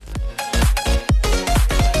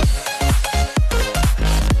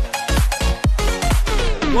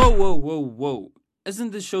Whoa.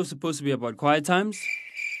 Isn't this show supposed to be about quiet times?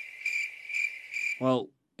 Well,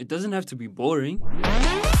 it doesn't have to be boring.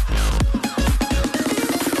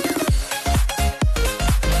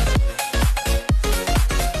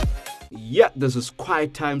 Yeah, this is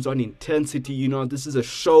Quiet Times on Intensity. This is a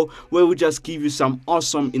show where we just give you some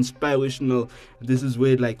awesome inspirational. This is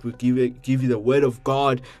where we give you the word of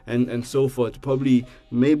God and so forth. Probably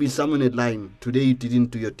maybe someone at line today you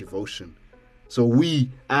didn't do your devotion, so we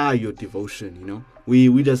are your devotion.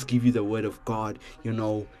 We just give you the word of God,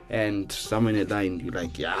 and someone at line you're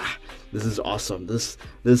like, yeah, this is awesome. This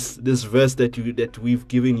verse that we've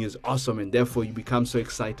given you is awesome, and therefore you become so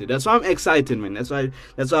excited. That's why I'm excited, man. That's why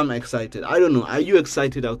I'm excited. I don't know. Are you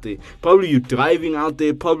excited out there? Probably you're driving out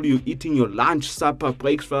there. Probably you're eating your lunch, supper,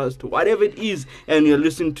 breakfast, whatever it is, and you're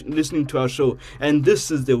listening to our show. And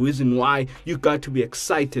this is the reason why you got to be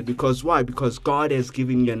excited. Because why? Because God has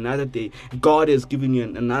given you another day. God has given you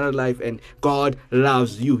another life, and God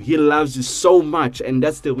loves you. He loves you so much, and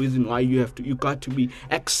that's the reason why you got to be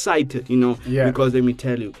excited. Yeah. Because let me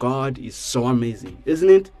tell you, God is so amazing, isn't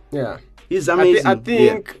it? Yeah. He's amazing. I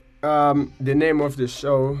think the name of the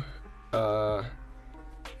show,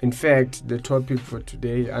 in fact, the topic for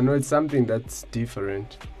today, I know it's something that's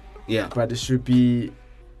different. Yeah. But it should be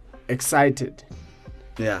excited.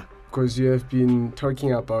 Yeah. Because you have been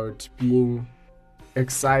talking about being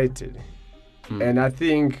excited. And I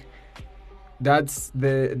think that's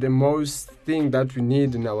the most thing that we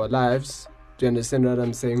need in our lives. Do you understand what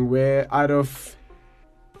I'm saying? We're out of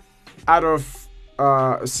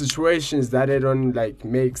situations that they don't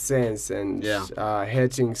make sense and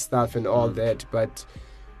hurting stuff and all that, but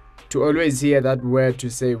to always hear that word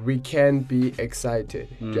to say we can be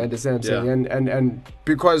excited. Do you understand what I'm saying? And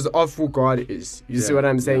because of who God is. You see what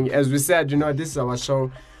I'm saying? As we said, this is our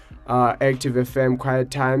show, Active FM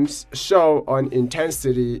Quiet Times show on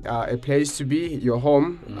Intensity, a place to be, your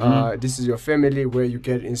home. This is your family where you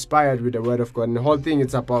get inspired with the word of God. And the whole thing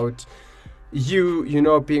is about you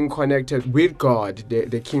being connected with God,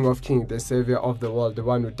 the King of Kings, the Savior of the world, the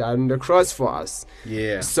one who died on the cross for us.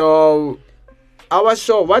 Yeah. So our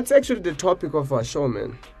show, what's actually the topic of our show,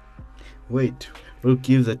 man? Wait, we'll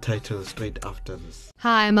give the title straight after this.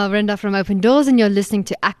 Hi, I'm Alrinda from Open Doors, and you're listening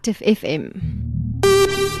to Active FM.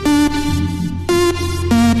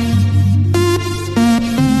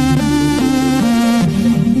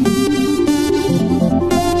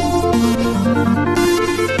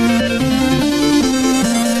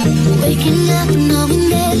 Waking up knowing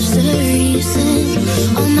there's a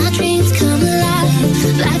reason. All my dreams come alive.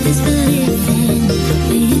 Life is for living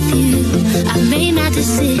with you. I made my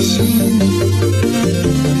decision.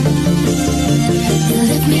 You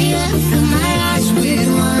lift me up from my eyes with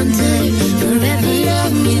wonder. Forever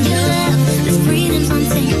young in your love. There's freedom's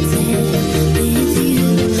untainted with you.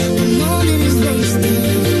 The moment is wasted.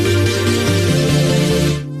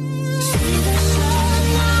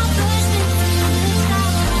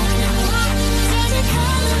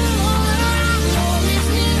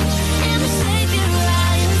 Savior,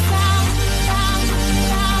 I am found.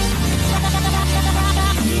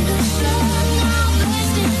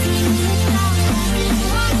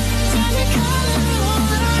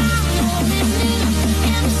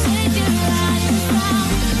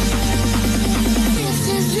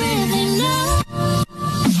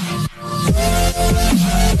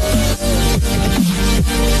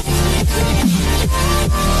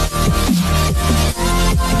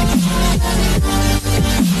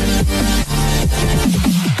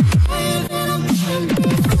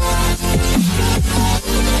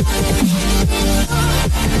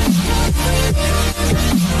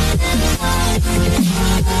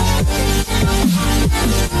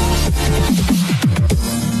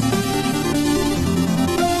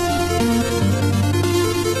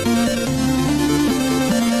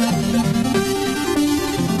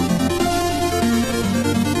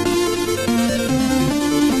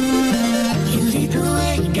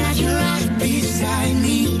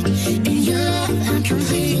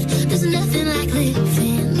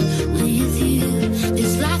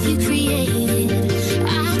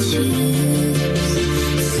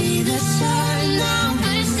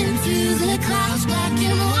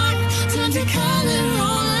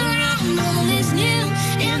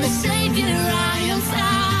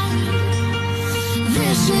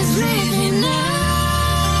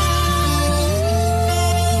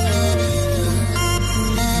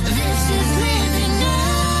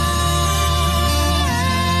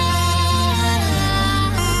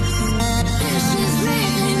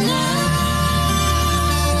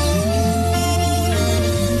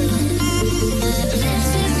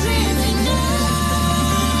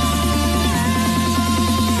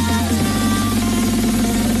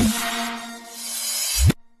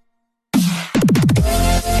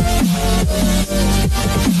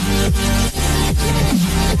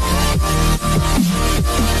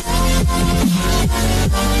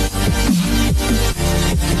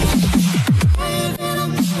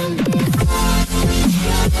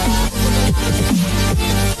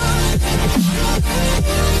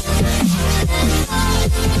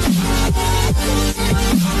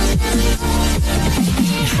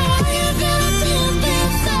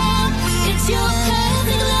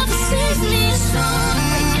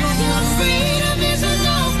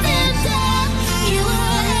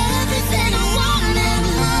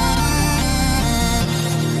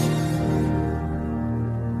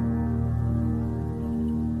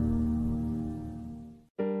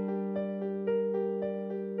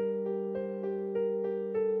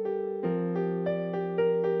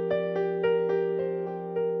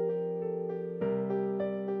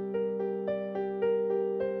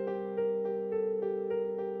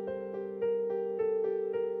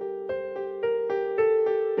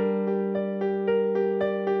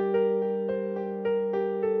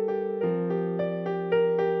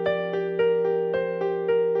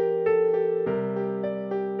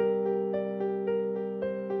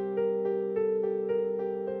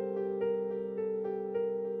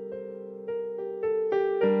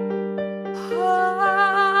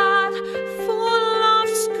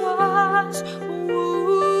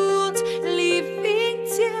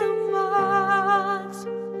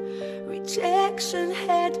 depression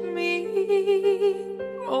had me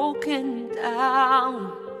broken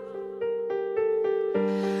down,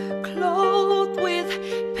 clothed with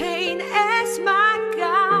pain as my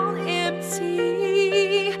gown.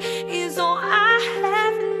 Empty is all I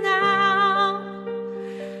have now.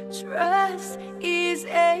 Trust is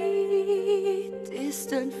a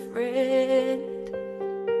distant friend.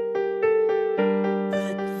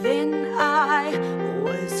 But then I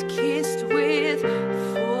was kissed with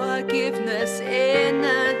forgiveness,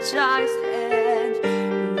 energized and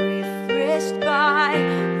refreshed by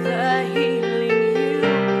the healing you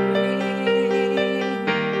bring.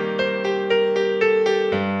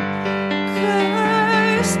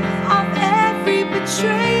 Curse of every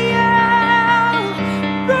betrayal,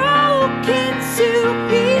 broken to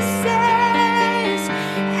pieces,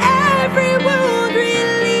 every wound released.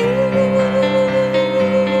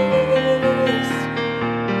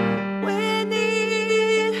 When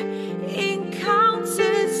it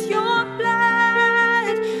encounters your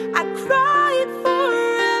blood, I cried for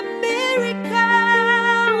a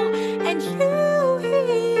miracle, and you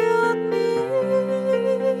healed me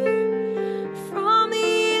from the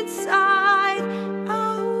inside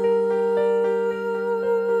out.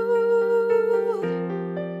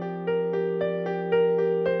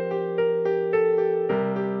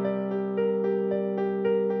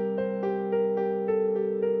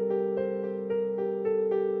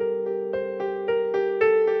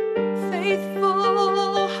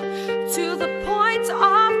 Faithful to the point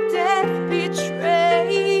of death,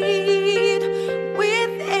 betrayed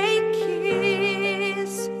with a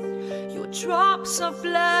kiss, your drops of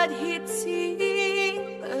blood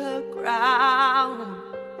hitting the ground.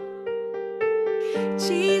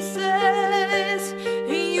 Jesus,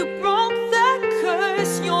 you broke the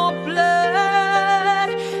curse, your blood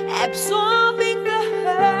absorbing the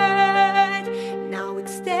hurt. Now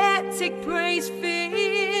ecstatic praise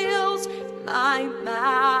fills my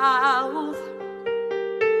mouth.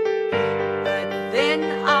 But then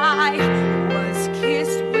I was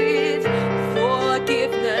kissed with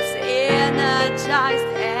forgiveness, energized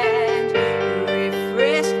and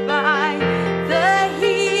refreshed by the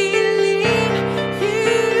healing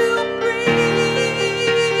you bring.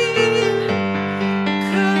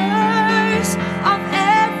 Curse of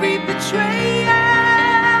every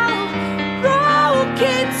betrayal,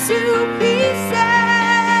 broken to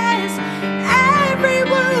pieces, every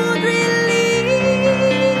wound released.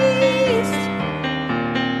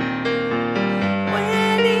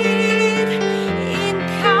 When it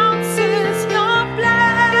encounters your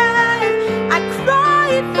blood, I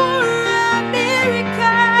cried for a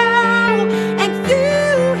miracle, and you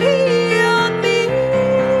healed me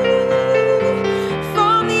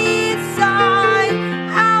from the inside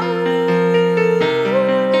out.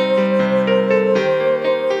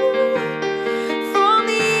 From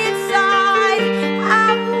the inside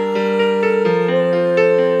out.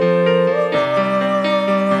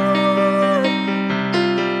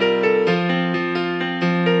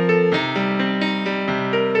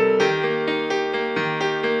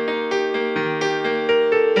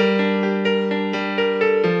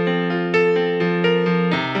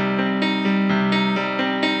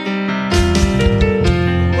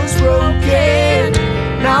 Was broken,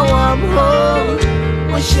 now I'm whole.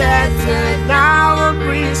 Was shattered, now I'm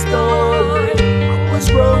restored. I was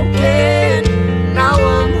broken, now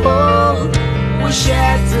I'm whole. Was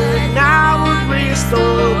shattered, now I'm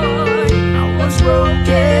restored. I was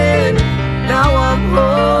broken, now I'm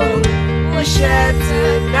whole. Was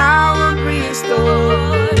shattered, now I'm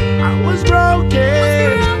restored. I was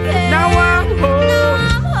broken, now I'm whole.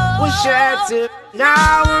 Was shattered,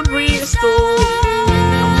 now I'm restored. I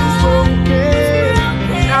was broken,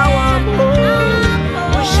 now I'm whole.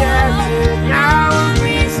 Was shattered, now I'm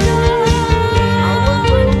restored. I was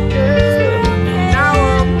broken, now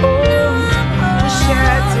I'm whole. Was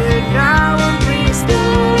shattered, now I'm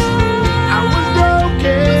restored. I was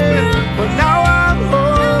broken, but now I'm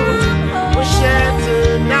whole. Was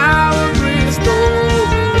shattered, now I'm restored.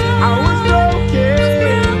 I was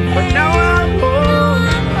broken, but now I'm whole.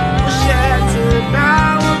 Was shattered,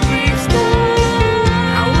 now I'm restored.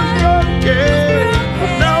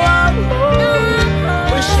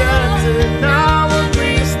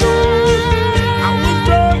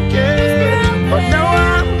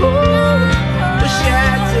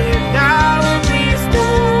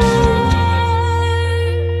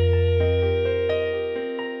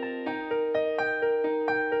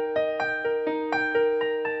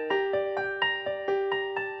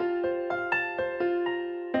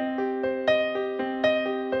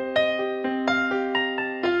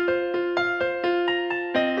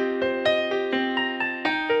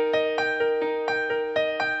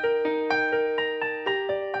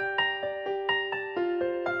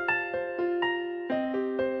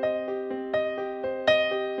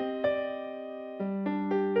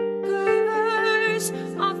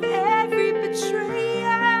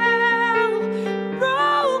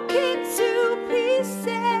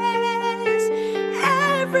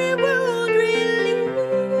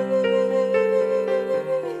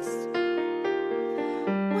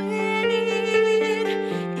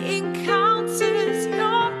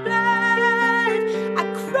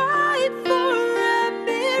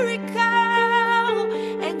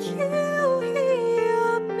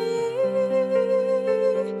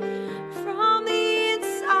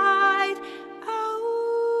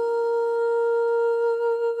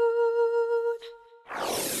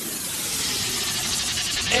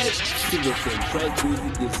 Active FM, Quiet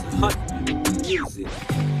Music is hot music.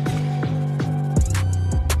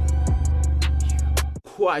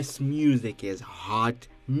 Quiet music is hot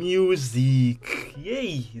music.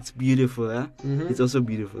 Yay! It's beautiful, huh? It's also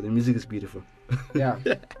beautiful. The music is beautiful. Yeah,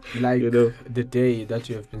 like You know. the day that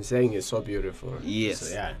you have been saying is so beautiful. Yes.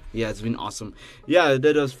 So, yeah. Yeah, it's been awesome. Yeah,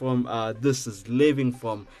 that was from This Is Living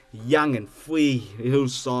from Young and Free. The whole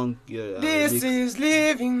song. This mix. is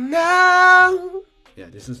living now. Yeah,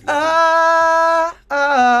 this is living.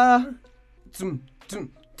 Tum, tum,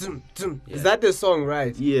 tum, tum. Yeah. Is that the song,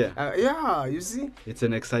 right? Yeah, Yeah, you see? it's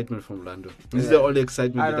an excitement from Lando. This is Yeah. the only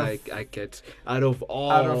excitement Out that I get out of all.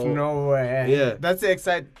 Out of nowhere. Yeah. That's the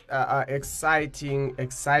exciting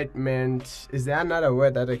excitement. Is there another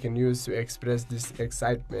word that I can use to express this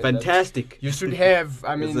excitement? that Fantastic. You should have,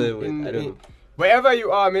 I mean, Is there a word? I don't know. wherever you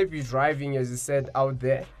are, maybe you're driving, as you said, out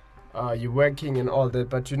there. You're working and all that,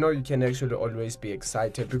 but you know you can actually always be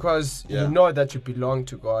excited because Yeah. you know that you belong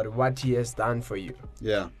to God, what He has done for you.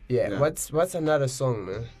 Yeah. Yeah. Yeah. What's another song,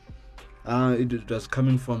 man? It was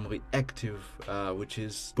coming from Reactive, which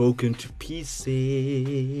is Spoken to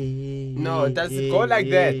Pieces. No, does it go like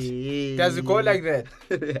that? Does it go like that?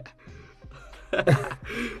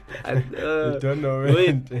 And, I don't know. Man.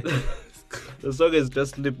 wait. The song has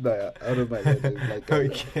just slipped out of my head. It's, like,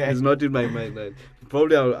 Okay. it's not in my mind. Like,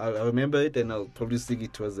 probably I'll remember it and I'll probably sing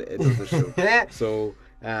it towards the end of the show. So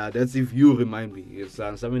that's if you remind me. If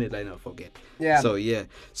some in the line I'll forget. Yeah. So you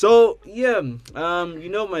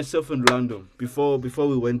know, myself and Lando, before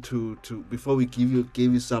we went to before we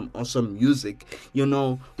gave you some awesome music, you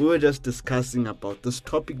know, we were just discussing about this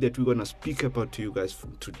topic that we're gonna speak about to you guys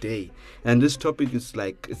from today. And this topic is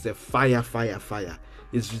like, it's a fire.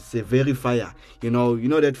 It's a very fire. You know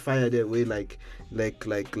that fire that way, like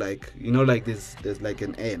you know, like there's like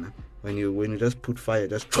an air, nah? when you just put fire,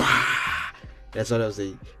 just that's what I was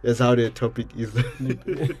saying. That's how the topic is. I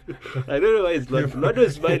don't know why it's not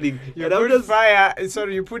smiling. You And I'm put just fire.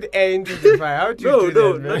 Sorry, you put air into the fire. How do you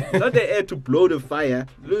do that, man? not the air to blow the fire.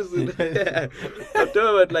 Listen, I'm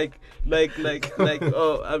talking about like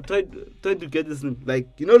oh, I'm trying to get this thing. Like,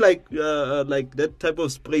 you know, like that type of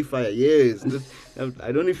spray fire. Yes,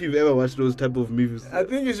 I don't know if you've ever watched those type of movies. I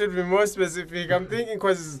think you should be more specific. I'm thinking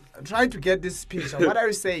because trying to get this picture. What are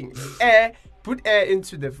you saying? Air. Put air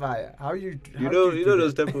into the fire. How you know do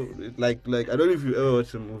those that? type of like I don't know if you ever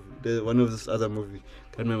watched a movie. One of this other movie.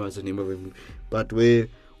 Can't remember what's the name of the movie. But where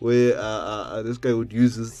this guy would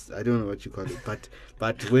use this, I don't know what you call it,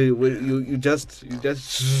 but where you just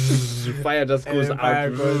fire just goes And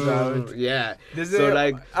fire out. goes out. Yeah. There's So a,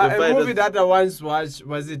 like a the fire movie just- that I once watched,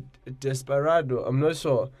 was it Desperado? I'm not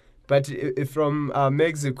sure, but from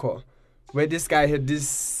Mexico, where this guy had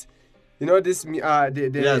this. You know this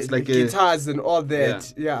it's like the guitars and all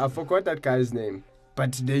that. Yeah, I forgot that guy's name.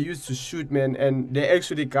 But they used to shoot, man, and they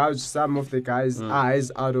actually gouged some of the guy's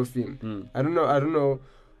eyes out of him. I don't know.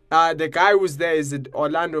 The guy who's there is it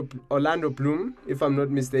Orlando Bloom, if I'm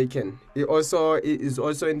not mistaken. He also is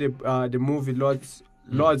also in the movie Lords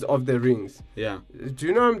of the Rings. Yeah. Do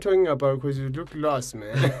you know what I'm talking about? Because you look lost,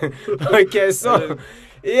 man. Okay, so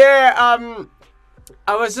yeah,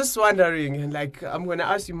 I was just wondering, and like, I'm gonna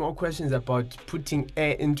ask you more questions about putting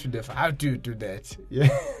air into the fire. How do you do that? Yeah.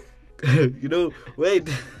 You know, wait.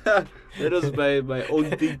 That was my own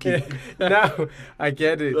thinking. Now I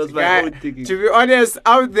get it. That was my Guy, own thinking. to be honest,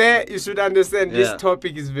 out there, you should understand Yeah. this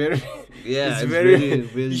topic is very, Yeah, it's it's very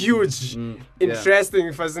really huge, yeah.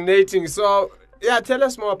 interesting, fascinating. So yeah, tell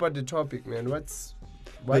us more about the topic, man. What's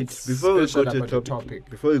Before we special go to the about topic,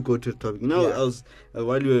 you know, Yeah. I was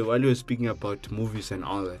while you were speaking about movies and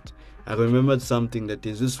all that, I remembered something, that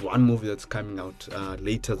there's this one movie that's coming out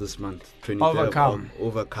later this month, 23rd,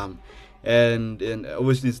 Overcome, and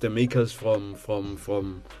obviously it's the makers from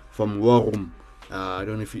War Room. I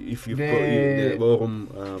don't know if you the War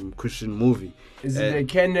Room Christian movie. Is it the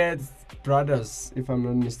Kenneth brothers, if I'm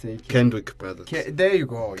not mistaken? Kendrick Brothers. There you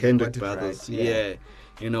go. Kendrick You got it Brothers, right, yeah.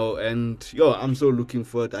 You know, and I'm so looking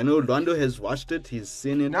forward. I know Lando has watched it, he's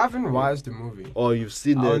seen it. I haven't watched the movie. Oh, you've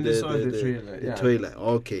seen I the only saw the trailer. the Yeah. trailer.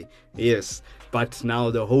 Okay, yes. But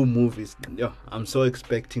now the whole movie is, I'm so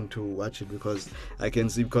expecting to watch it because I can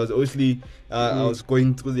see, because obviously I was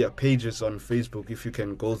going through their pages on Facebook. If you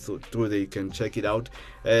can go through there, you can check it out.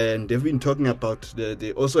 And they've been talking about,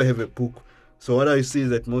 they also have a book. So what I see is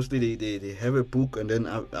that mostly they have a book, and then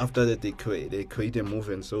after that they create a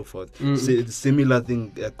movie and so forth. So the similar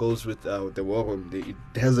thing that goes with the War Room.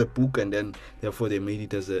 It has a book, and then therefore they made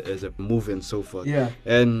it as a movie and so forth. Yeah.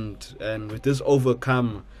 And with this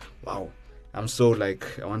Overcome, wow, I'm so like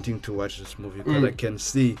wanting to watch this movie because I can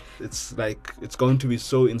see it's like it's going to be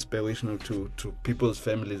so inspirational to people's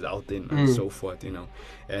families out there and so forth,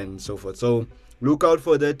 and so forth. So look out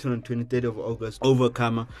for that on 23rd of August,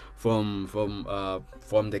 Overcomer from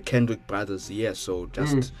the Kendrick brothers. Yeah, so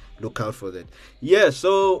just look out for that. Yeah,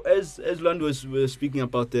 so as Lwando was speaking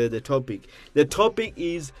about the topic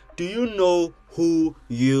is, do you know who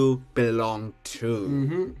you belong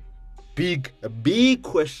to? A big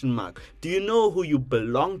question mark. Do you know who you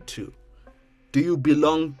belong to? Do you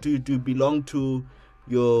belong to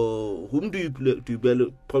your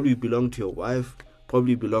probably belong to your wife,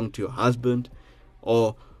 probably belong to your husband,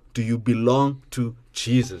 or do you belong to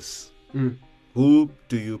Jesus? Who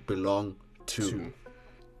do you belong to?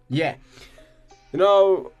 Yeah.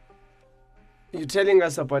 You're telling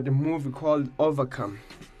us about a movie called Overcome.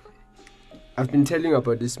 I've been telling you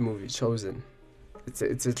about this movie, Chosen.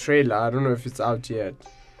 It's a trailer. I don't know if it's out yet.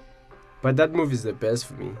 But that movie is the best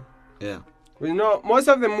for me. Yeah. Most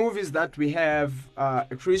of the movies that we have,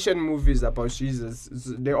 Christian movies about Jesus,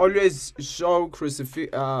 they always show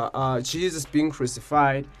Jesus being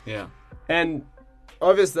crucified. Yeah. And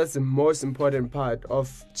obviously that's the most important part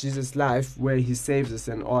of Jesus' life, where he saves us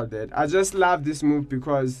and all that. I just love this movie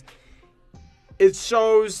because it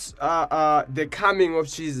shows the coming of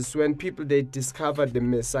Jesus, when people, they discovered the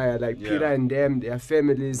Messiah, like Peter and them, their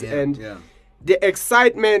families, and the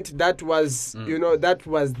excitement that was, that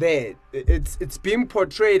was there. It's being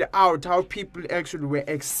portrayed out, how people actually were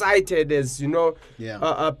excited as,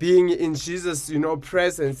 being in Jesus,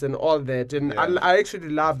 presence and all that. And I actually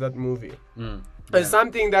love that movie. It's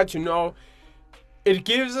something that, it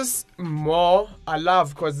gives us more. I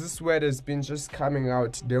love, because this word has been just coming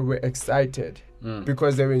out. They were excited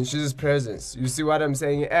because they were in Jesus' presence. You see what I'm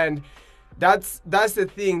saying? And that's the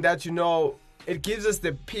thing that, it gives us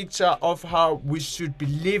the picture of how we should be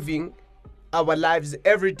living our lives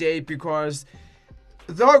every day, because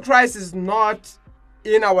though Christ is not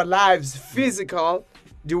in our lives physical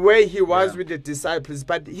the way he was with the disciples,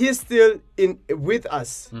 but he's still with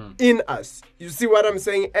us, in us. You see what I'm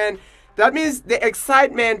saying? And that means the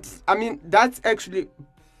excitement, that's actually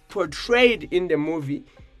portrayed in the movie.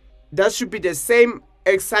 That should be the same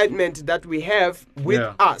excitement that we have with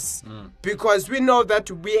us, because we know that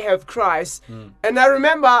we have Christ. And I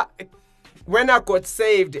remember when I got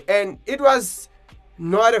saved, and it was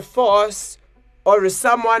not a force or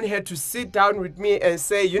someone had to sit down with me and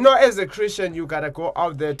say, as a Christian, you gotta go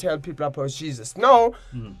out there, tell people about Jesus. No,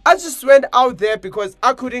 I just went out there because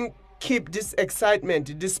I couldn't keep this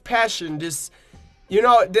excitement, this passion, this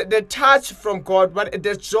the touch from God, but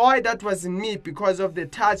the joy that was in me because of the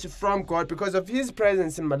touch from God, because of his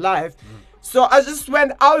presence in my life. So I just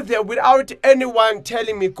went out there without anyone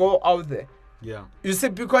telling me go out there. Yeah. You see,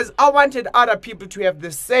 because I wanted other people to have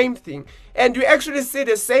the same thing. And you actually see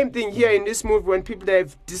the same thing here in this movie, when people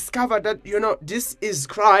have discovered that, this is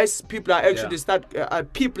Christ. People are actually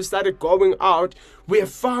people started going out. We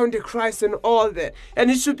have found the Christ and all that.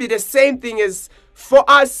 And it should be the same thing as for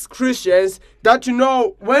us Christians, that,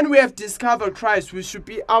 when we have discovered Christ, we should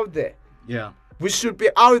be out there. Yeah. We should be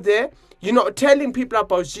out there, telling people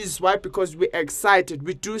about Jesus. Why? Because we're excited.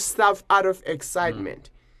 We do stuff out of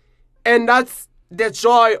excitement. And that's the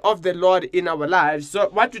joy of the Lord in our lives. So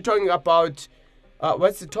what we're talking about,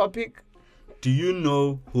 what's the topic? Do you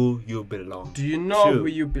know who you belong to? Do you know who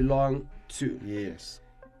you belong to? Yes.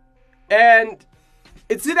 And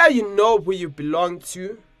it's either you know who you belong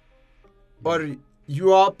to, or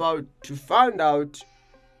you are about to find out,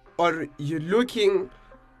 or you're looking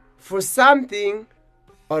for something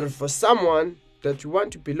or for someone that you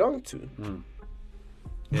want to belong to.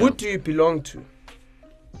 Who do you belong to?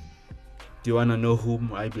 Do you want to know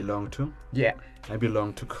whom I belong to? Yeah. I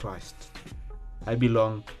belong to Christ. I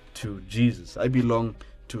belong to Jesus. I belong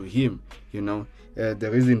to him, The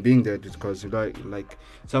reason being that is because, like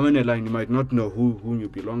somewhere in the line, you might not know whom you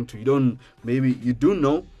belong to. Maybe you do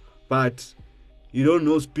know, but you don't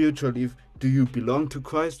know spiritually. Do you belong to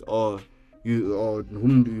Christ, or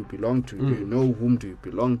whom do you belong to? Do you know whom do you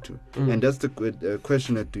belong to? And that's the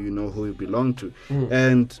question, that do you know who you belong to?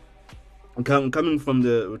 And coming from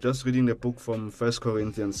just reading the book from 1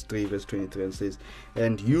 Corinthians 3 verse 23, and says,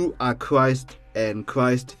 and you are Christ, and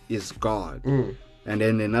Christ is God. And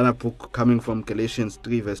then another book coming from Galatians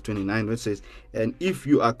 3 verse 29, which says, and if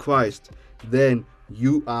you are Christ, then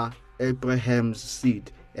you are Abraham's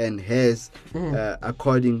seed, and heirs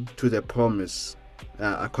according to the promise.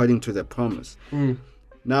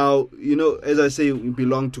 Now, as I say, we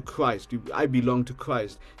belong to Christ. I belong to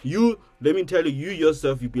Christ. Let me tell you, you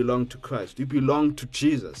yourself, you belong to Christ. You belong to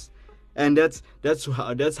Jesus. And that's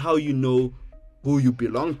how you know who you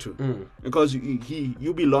belong to, because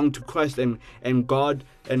you belong to Christ, and God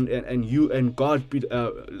and you and God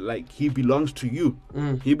like He belongs to you.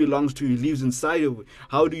 He belongs to you. He lives inside of you.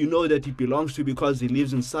 How do you know that He belongs to you? Because He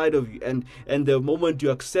lives inside of you, and the moment you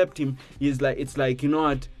accept Him, it's like, you know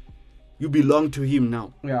what, you belong to Him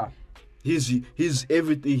now. Yeah. He's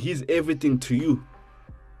everything. He's everything to you.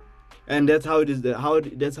 And that's how it is.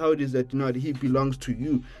 That's how it is that, you know, He belongs to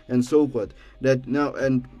you, and so forth. That now,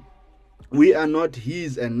 and we are not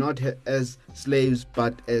His, and not as slaves,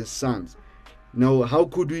 but as sons. Now, how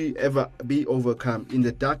could we ever be overcome in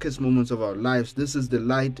the darkest moments of our lives? This is the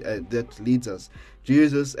light that leads us,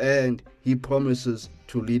 Jesus, and He promises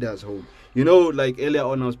to lead us home. You know, like earlier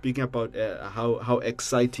on, I was speaking about how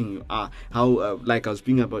exciting you are, how like I was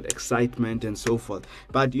speaking about excitement and so forth.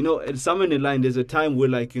 But, you know, somewhere in the line, there's a time where,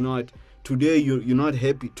 like, you know what, today you're not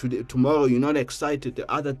happy. Tomorrow you're not excited. The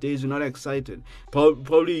other days you're not excited.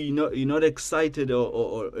 Probably you're not excited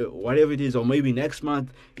or whatever it is. Or maybe next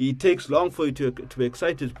month it takes long for you to be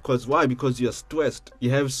excited. Because why? Because you're stressed.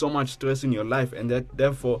 You have so much stress in your life, and that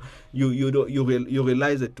therefore you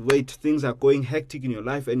realize that things are going hectic in your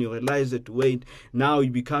life, and you realize that now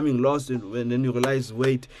you're becoming lost, and then you realize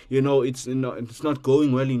it's not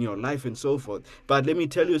going well in your life and so forth. But let me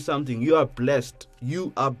tell you something. You are blessed.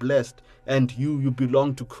 You are blessed. And you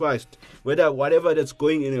belong to Christ. Whatever that's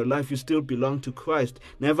going in your life, you still belong to Christ.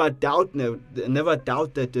 Never doubt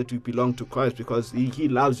that you belong to Christ, because He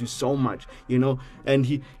loves you so much, you know. And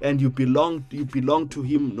you belong to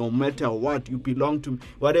Him no matter what. You belong to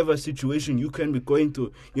whatever situation you can be going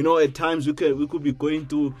through. You know, at times we could be going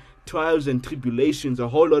through trials and tribulations, a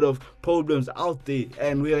whole lot of problems out there,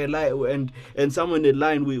 and we rely and somewhere in the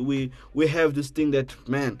line we have this thing that,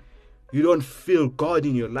 man, you don't feel God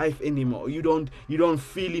in your life anymore. You don't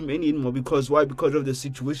feel Him anymore. Because why? Because of the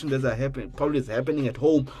situation that are happening. Probably it's happening at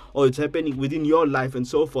home, or it's happening within your life and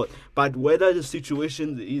so forth. But whether the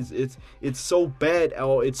situation it's so bad,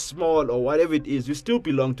 or it's small, or whatever it is, you still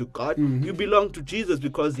belong to God. You belong to Jesus,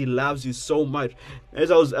 because He loves you so much.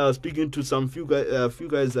 As I was speaking to few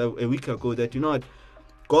guys a week ago, that, you know what,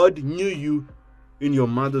 God knew you in your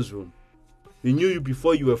mother's womb. He knew you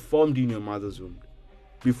before you were formed in your mother's womb.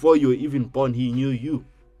 Before you were even born, He knew you.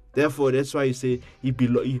 Therefore, that's why He say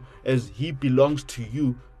as He belongs to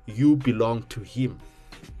you, you belong to Him.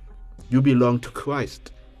 You belong to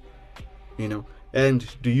Christ. You know. And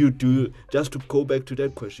do you just to go back to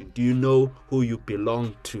that question? Do you know who you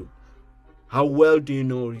belong to? How well do you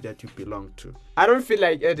know that you belong to? I don't feel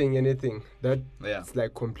like adding anything. That's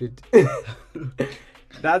like complete.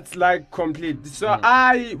 That's like complete. So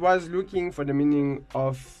I was looking for the meaning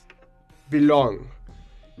of belong.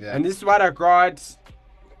 Yeah. And this is what I got.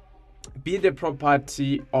 Be the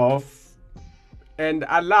property of. And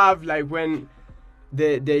I love like when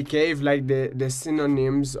they gave like the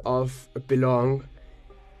synonyms of belong.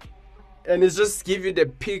 And it's just give you the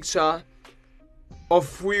picture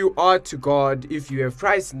of who you are to God if you have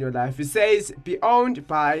Christ in your life. It says, be owned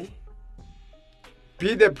by,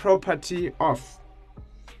 be the property of,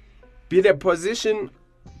 be the possession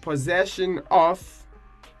of,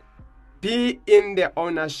 be in the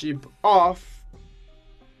ownership of.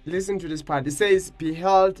 Listen to this part. It says, be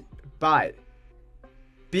held by,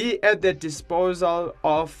 be at the disposal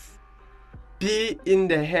of, be in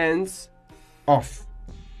the hands of.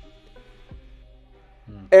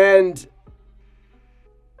 And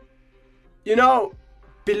you know,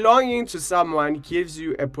 belonging to someone gives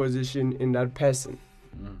you a position in that person.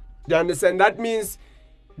 Do you understand? That means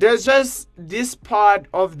there's just this part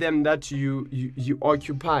of them that you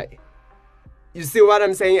occupy. You see what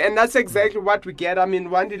I'm saying? And that's exactly what we get. I mean,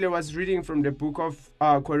 Wandile was reading from the book of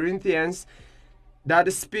Corinthians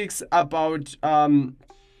that speaks about,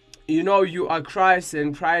 you are Christ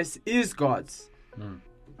and Christ is God's.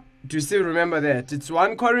 Do you still remember that? It's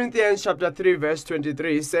 1 Corinthians chapter 3 verse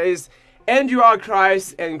 23. It says, and you are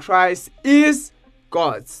Christ and Christ is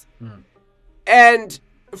God's. And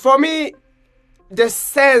for me, the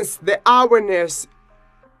sense, the awareness,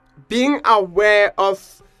 being aware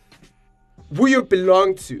of who you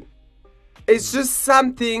belong to, it's just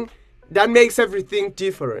something that makes everything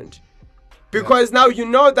different. Because now you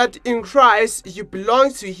know that in Christ you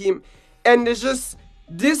belong to Him, and there's just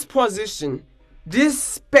this position, this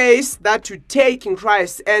space that you take in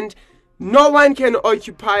Christ, and no one can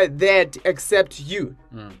occupy that except you.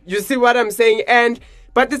 You see what I'm saying?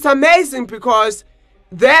 But it's amazing because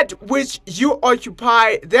that which you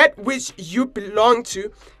occupy, that which you belong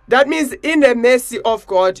to, that means in the mercy of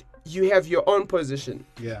God, you have your own position.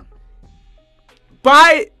 Yeah.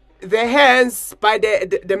 By the hands, by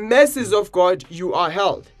the mercies of God, you are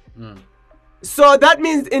held. So that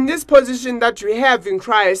means in this position that we have in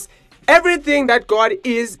Christ, everything that God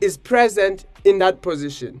is present in that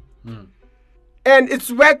position. And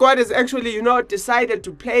it's where God has actually, decided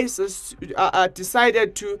to place us,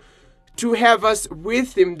 decided to have us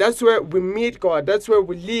with Him. That's where we meet God. That's where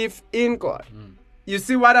we live in God. You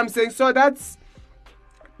see what I'm saying? So that's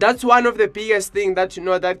one of the biggest things that,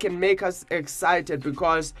 that can make us excited,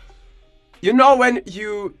 because, when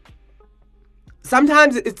you,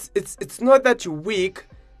 sometimes it's not that you're weak,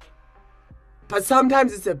 but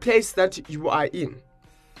sometimes it's a place that you are in.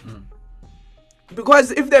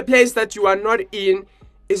 Because if the place that you are not in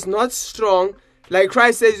is not strong, like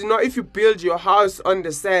Christ says, if you build your house on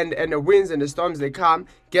the sand and the winds and the storms, they come,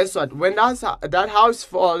 guess what? When that house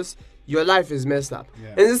falls, your life is messed up. Yeah.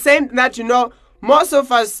 And the same that, most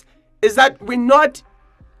of us is that we're not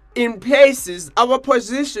in places, our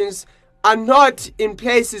positions are not in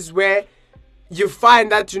places where you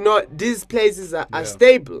find that, these places are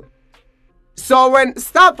stable. So when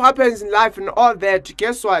stuff happens in life and all that,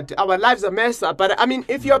 guess what? Our lives are messed up. But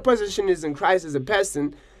if your position is in Christ as a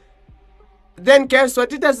person, then guess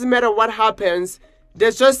what? It doesn't matter what happens.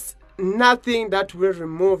 There's just nothing that will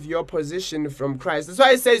remove your position from Christ. That's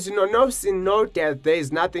why it says, no sin, no death. There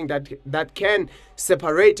is nothing that can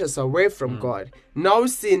separate us away from God. No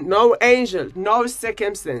sin, no angel, no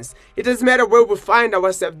circumstance. It doesn't matter where we find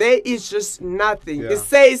ourselves. There is just nothing. Yeah. It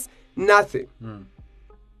says nothing.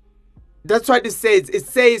 That's what it says. It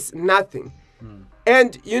says nothing.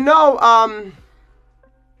 And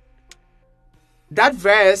that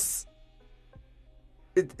verse,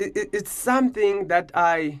 it's something that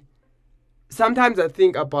sometimes I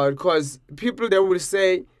think about, because people, they will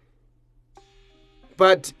say,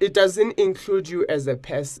 but it doesn't include you as a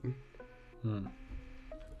person.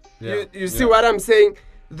 Yeah. You see what I'm saying?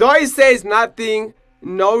 Though it says nothing,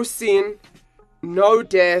 no sin, no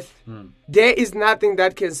death, there is nothing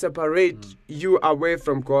that can separate you away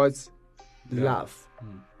from God's love.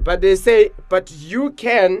 But they say, but you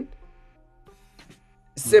can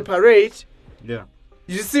separate. Yeah.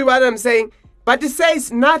 You see what I'm saying? But it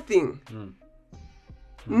says nothing.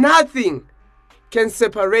 Nothing can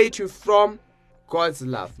separate you from God's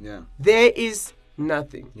love. Yeah. There is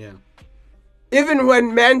nothing. Yeah. Even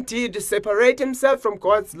when man did separate himself from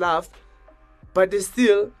God's love, but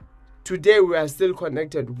still, today we are still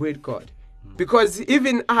connected with God. Because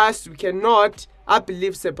even us, we cannot, I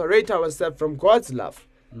believe, separate ourselves from God's love.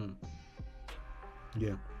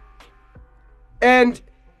 Yeah. And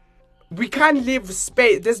we can't leave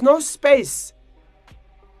space. There's no space.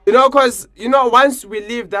 Because, once we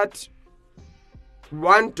leave that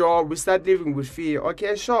one door, we start living with fear.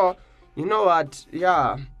 Okay, sure. You know what?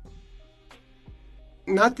 Yeah.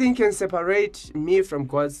 Nothing can separate me from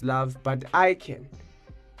God's love, but I can.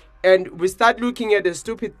 And we start looking at the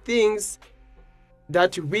stupid things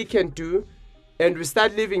that we can do, and we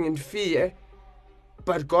start living in fear.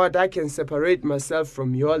 But God, I can separate myself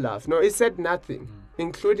from your love. No, it said nothing,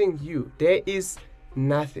 including you. There is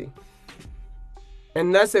nothing.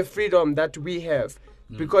 And that's a freedom that we have.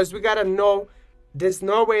 Because we gotta know there's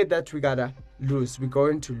no way that we gotta lose. We're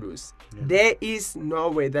going to lose. Yeah. There is no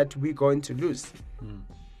way that we're going to lose.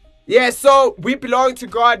 Yeah, so we belong to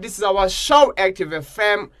God. This is our show, Active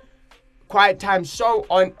FM. Quiet Time Show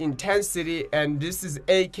on Intensity. And this is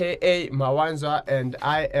AKA Mawanzwa, and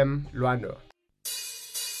I am Luano.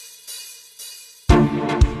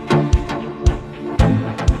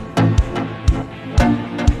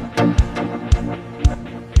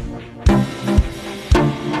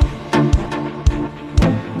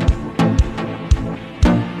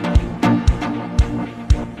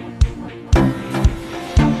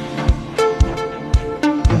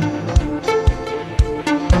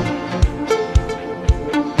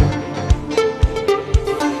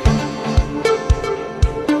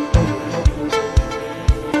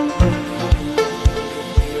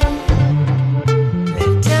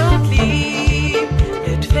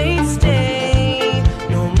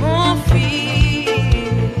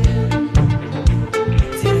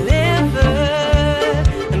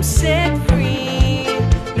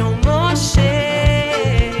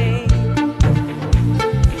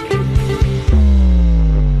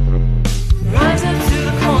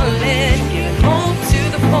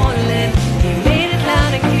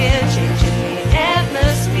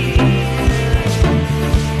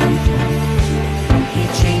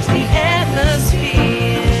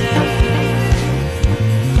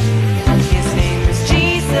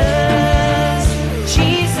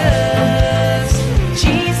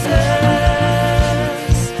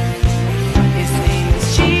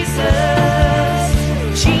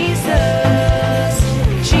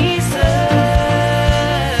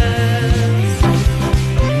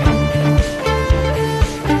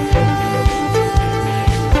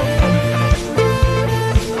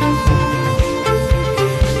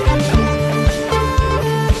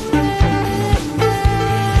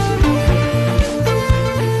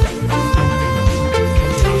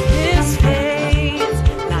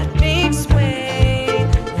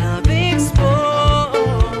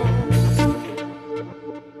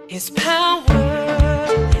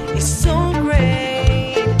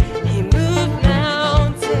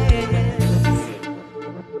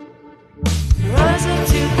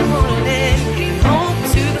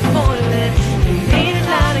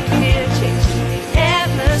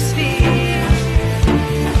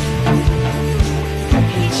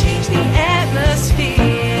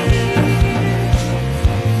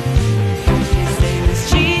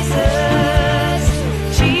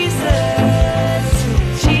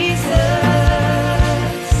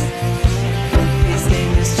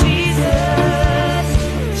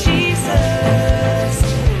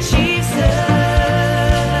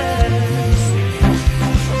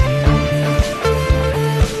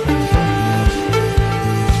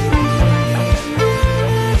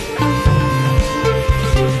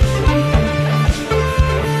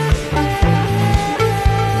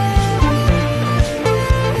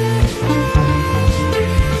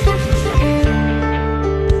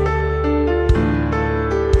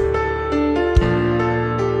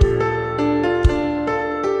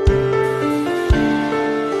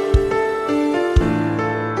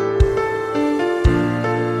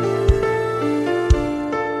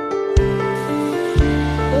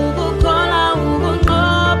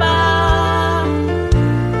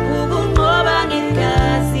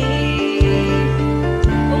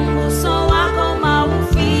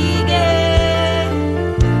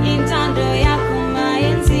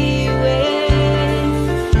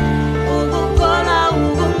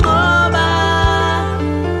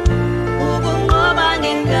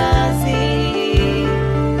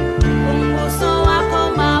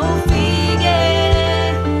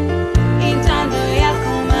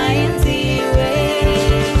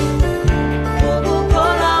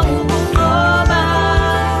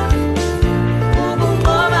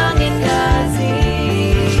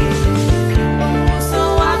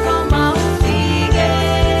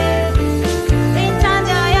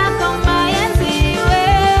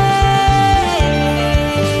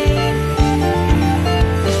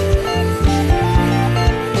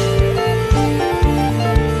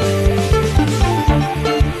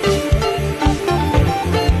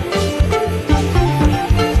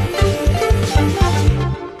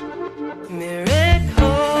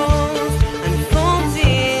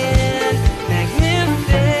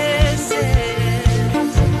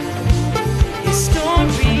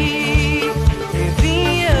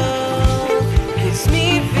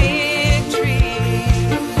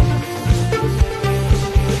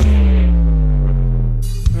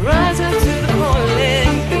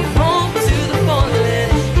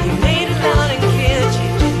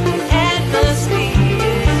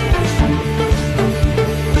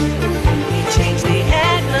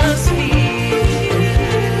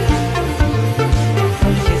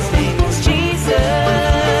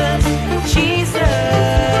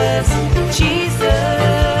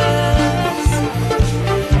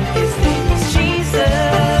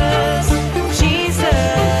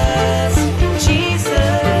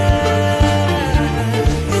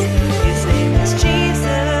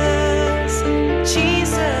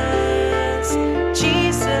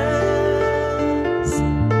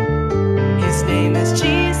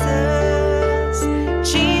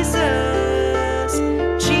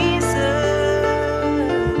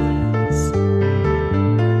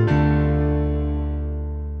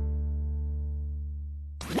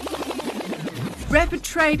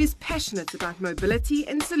 Trade is passionate about mobility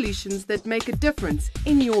and solutions that make a difference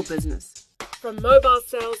in your business. From mobile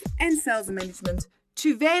sales and sales management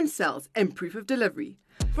to van sales and proof of delivery.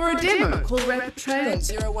 For a demo, call Rapid Trade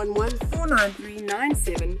on 011 493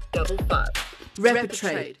 9755. Rapid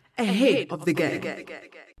Trade, ahead of the game.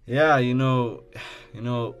 Yeah,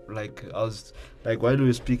 like I was like while we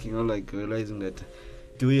were speaking, like realizing that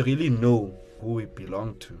do we really know who we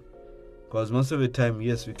belong to? Because most of the time,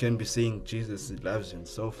 yes, we can be saying Jesus loves you and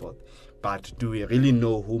so forth, but do we really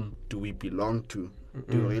know whom do we belong to?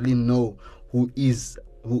 Do we really know who is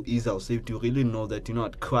our Savior? Do you really know that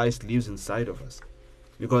what Christ lives inside of us?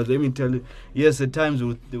 Because let me tell you, yes, at times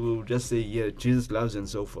we'll just say, yeah, Jesus loves and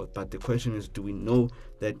so forth, but the question is, do we know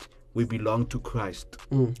that we belong to Christ?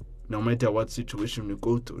 No matter what situation we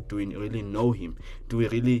go through, do we really know Him? Do we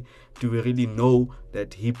really know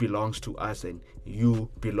that He belongs to us and you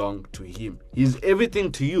belong to Him? He's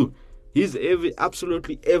everything to you. He's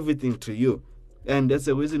absolutely everything to you. And that's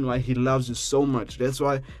the reason why He loves you so much. That's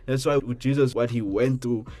why with Jesus, what He went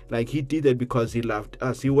through, like He did it because He loved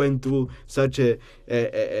us. He went through such a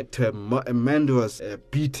tremendous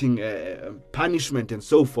beating, punishment, and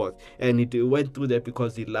so forth. And He went through that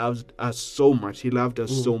because He loved us so much. He loved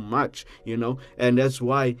us so much, And that's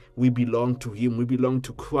why we belong to Him. We belong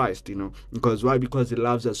to Christ, Because why? Because He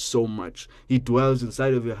loves us so much. He dwells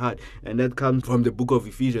inside of your heart, and that comes from the book of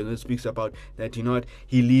Ephesians. It speaks about that.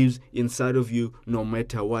 He lives inside of you. No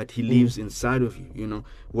matter what, He lives inside of you.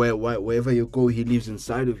 Wherever you go, He lives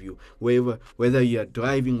inside of you. Whether you are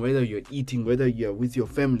driving, whether you're eating, whether you're with your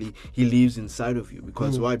family, He lives inside of you.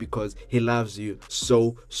 Because why? Because He loves you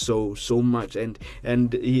so much. And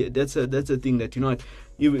that's a thing that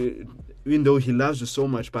even though He loves you so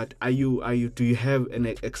much, but do you have an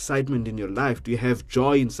excitement in your life? Do you have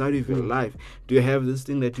joy inside of your life? Do you have this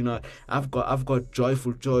thing that I've got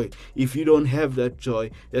joyful joy? If you don't have that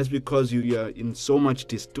joy, that's because you are in so much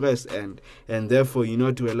distress, and therefore you're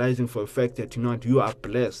not realizing for a fact that you are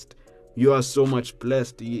blessed. You are so much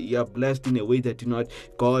blessed. You are blessed in a way that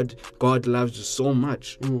God loves you so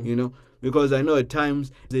much. Because I know at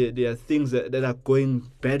times there are things that are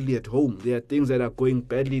going badly at home. There are things that are going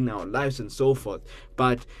badly in our lives and so forth.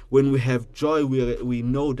 But when we have joy, we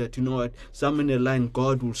know that, somewhere in the line,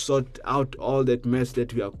 God will sort out all that mess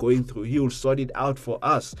that we are going through. He will sort it out for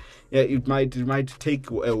us. It might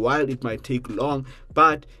take a while, it might take long,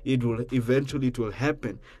 but it will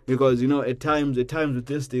happen. Because, at times with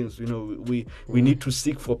these things, we need to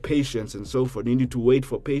seek for patience and so forth. We need to wait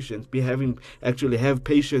for patience. Have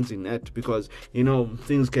patience in that, because,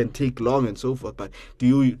 things can take long and so forth. But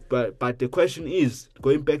but the question is,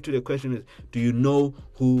 going back to the question is, do you know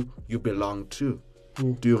who you belong to?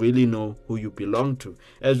 Do you really know who you belong to?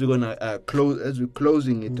 As we're gonna we're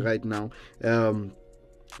closing it right now, do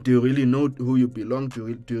you really know who you belong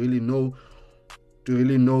to? Do you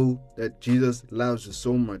really know that Jesus loves you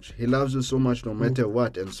so much? He loves you so much no matter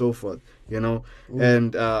what and so forth,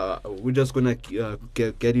 And we're just gonna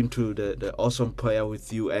get into the awesome prayer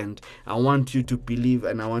with you, and I want you to believe,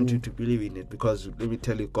 and I want you to believe in it, because let me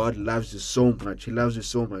tell you, God loves you so much. He loves you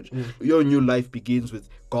so much. Your new life begins with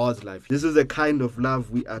God's life. This is the kind of love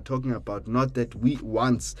we are talking about, not that we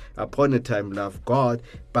once upon a time loved God,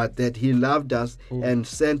 but that He loved us and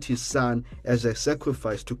sent His Son as a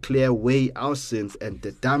sacrifice to clear away our sins and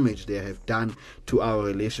the damage they have done to our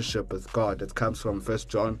relationship with God. That comes from 1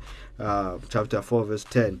 John chapter 4 verse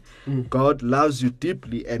 10. God loves you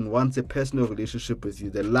deeply and wants a personal relationship with you.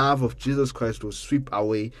 The love of Jesus Christ will sweep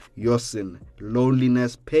away your sin,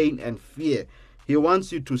 loneliness, pain, and fear. He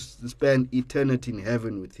wants you to spend eternity in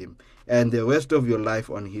heaven with Him, and the rest of your life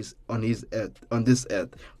on this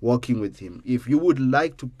earth, walking with Him. If you would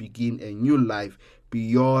like to begin a new life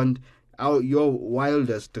beyond your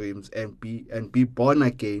wildest dreams and be born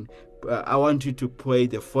again, I want you to pray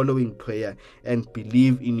the following prayer and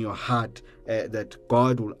believe in your heart that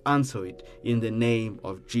God will answer it in the name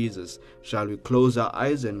of Jesus. Shall we close our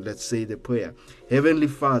eyes and let's say the prayer? Heavenly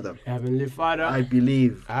Father, I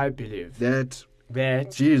believe that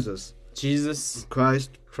Jesus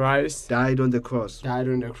Christ died on the cross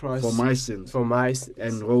for my sins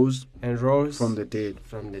and rose from the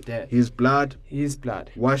dead. His blood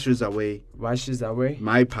washes away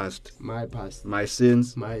my past, my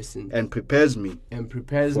sins, and prepares me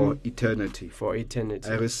for eternity.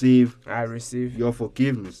 I receive your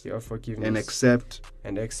forgiveness and accept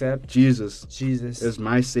Jesus as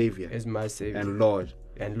my Savior and Lord.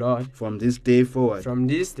 And Lord, from this day forward, from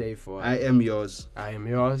this day forward, I am yours. I am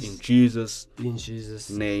yours. In Jesus'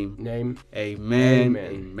 name. Amen.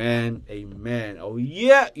 Amen. Amen. Oh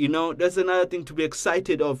yeah, that's another thing to be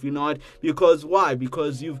excited of, because why?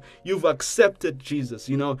 Because you've accepted Jesus,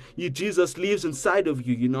 Jesus lives inside of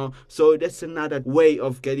you, so that's another way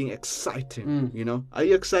of getting excited, Are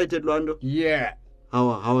you excited, Lwando? Yeah. How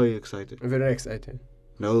are you excited? I'm very excited.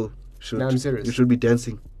 No, I'm serious. You should be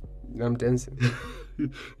dancing. I'm dancing.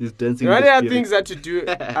 He's dancing. There are things that you do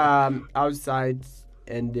outside,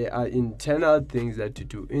 and there are internal things that you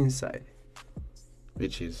do inside.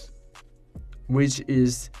 Which is,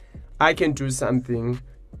 I can do something,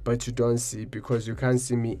 but you don't see because you can't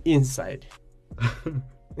see me inside.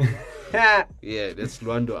 Yeah, that's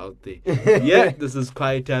Lwando out there. Yeah, this is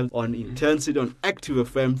Quiet Time on Intensity on Active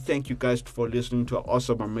FM. Thank you guys for listening to our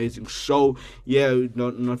awesome, amazing show. Yeah,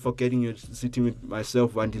 not forgetting you're sitting with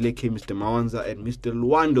myself, Wandile K, Mr. Mawanza, and Mr.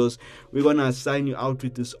 Lwandos. We're gonna sign you out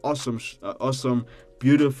with this awesome,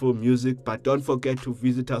 beautiful music, but don't forget to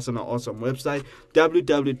visit us on our awesome website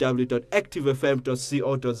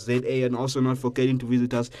www.activefm.co.za, and also not forgetting to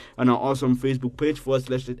visit us on our awesome Facebook page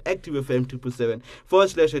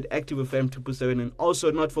 /ActiveFM247 and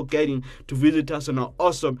also not forgetting to visit us on our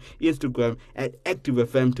awesome Instagram at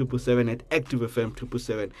ActiveFM247 at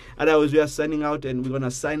ActiveFM247. Otherwise, we are signing out, and we're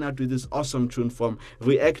gonna sign out with this awesome tune from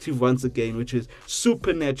Reactive once again, which is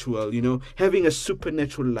supernatural. Having a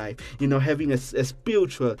supernatural life, having a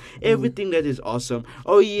spiritual, everything that is awesome.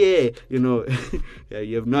 Oh yeah, yeah,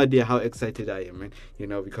 you have no idea how excited I am, man.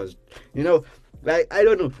 Because like, I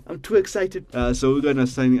don't know, I'm too excited. So we're gonna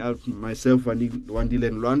sign out, myself, Wandile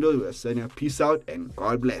and Lwando. We're signing out. Peace out and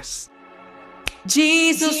God bless.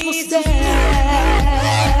 Jesus was there.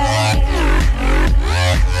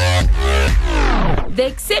 The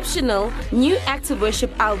exceptional new Active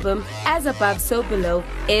Worship album, As Above So Below,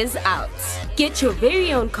 is out. Get your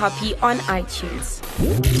very own copy on iTunes.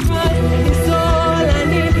 It's all I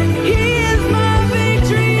need. He is my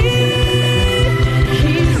victory.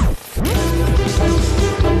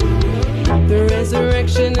 The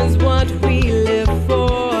resurrection is what we live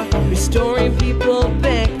for, restoring people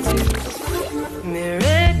back to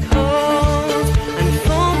miracles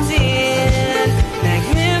unfolding,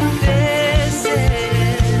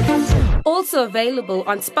 magnificent. Also available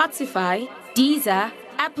on Spotify, Deezer,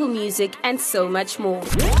 Apple Music, and so much more.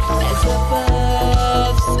 As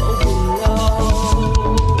above, so below.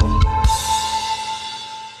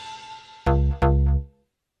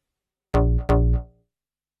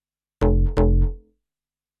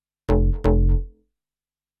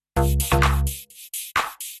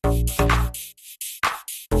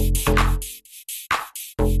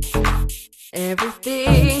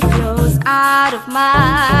 Everything flows out of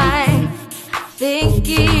my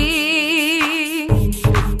thinking.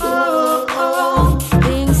 Oh,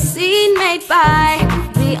 things seen made by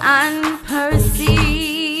the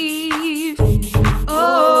unperceived.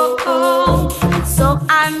 Oh, so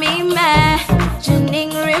I'm imagining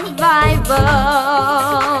revival.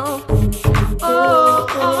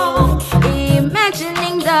 Oh,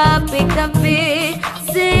 imagining the big invisible.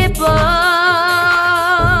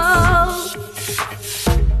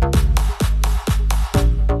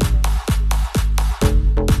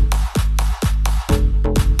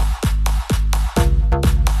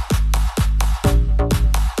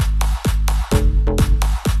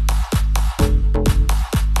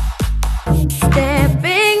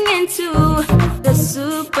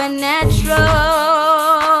 Supernatural,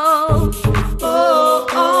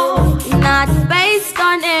 not based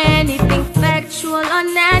on anything factual or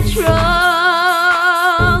natural.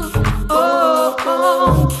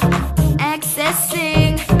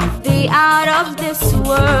 Accessing the out of this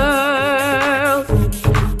world.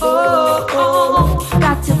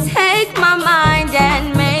 Got to take my mind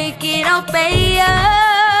and make it obey you.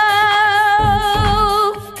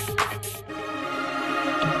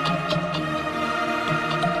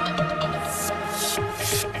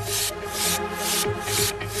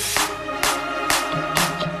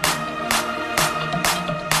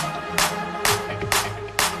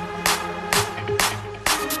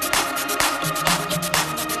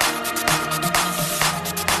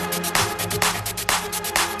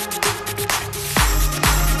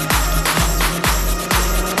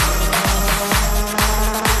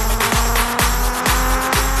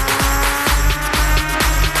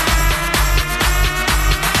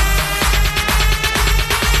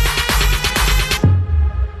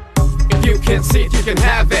 See it, you can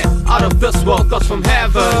have it. Out of this world, God's from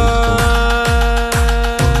heaven.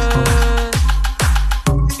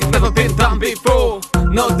 It's never been done before.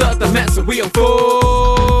 No doubt the mess we unfold.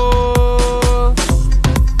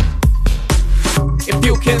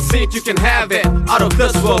 you can see it, you can have it. Out of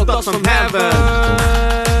this world, thoughts from heaven.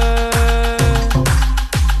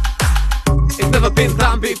 It's never been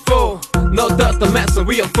done before. No doubt the mess and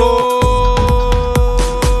we are full.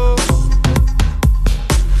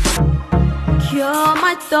 Cure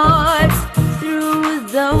my thoughts through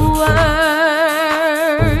the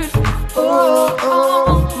word. Oh,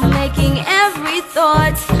 oh. Making every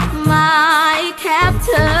thought my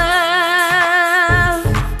captive.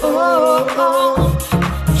 Oh, oh.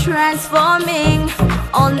 Transforming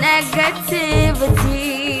all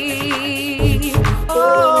negativity.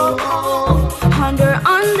 Oh, oh. Ponder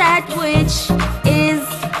on that which is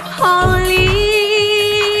holy.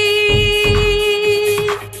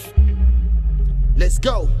 Let's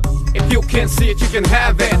go. If you can see it, you can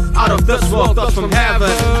have it. Out of this world, thoughts from heaven.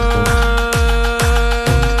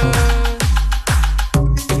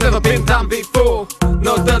 It's never been done before.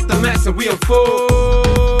 No doubt the mess and we are full.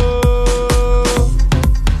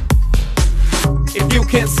 If you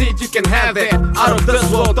can see it, you can have it. Out of this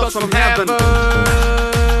world, thoughts from heaven.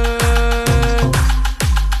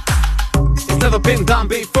 It's never been done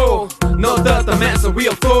before. No doubt the mess and we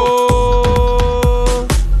are full.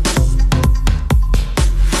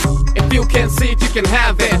 If you can see it, you can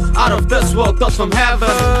have it. Out of this world, thoughts from heaven.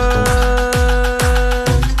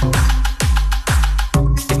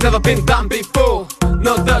 It's never been done before.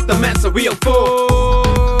 No doubt the mess and we are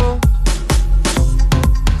full.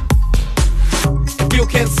 If you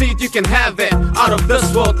can see it, you can have it. Out of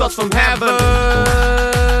this world, thoughts from heaven.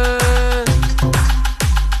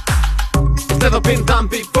 It's never been done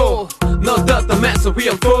before. No doubt the mess and we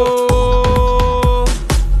are full.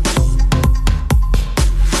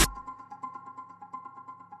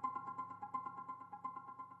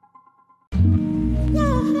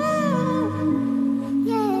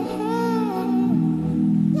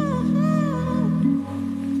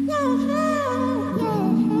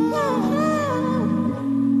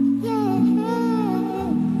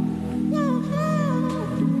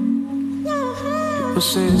 People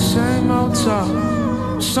say the same old talk.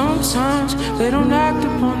 Sometimes they don't act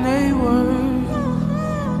upon their word.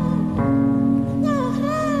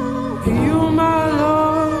 You, my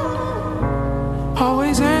Lord,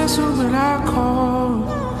 always answer when I call.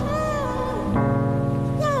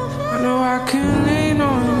 I know I can lean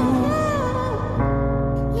on you,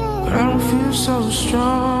 but I don't feel so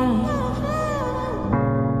strong.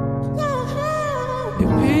 You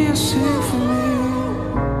be a seat for me.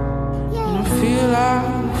 Feel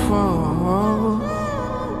like fall.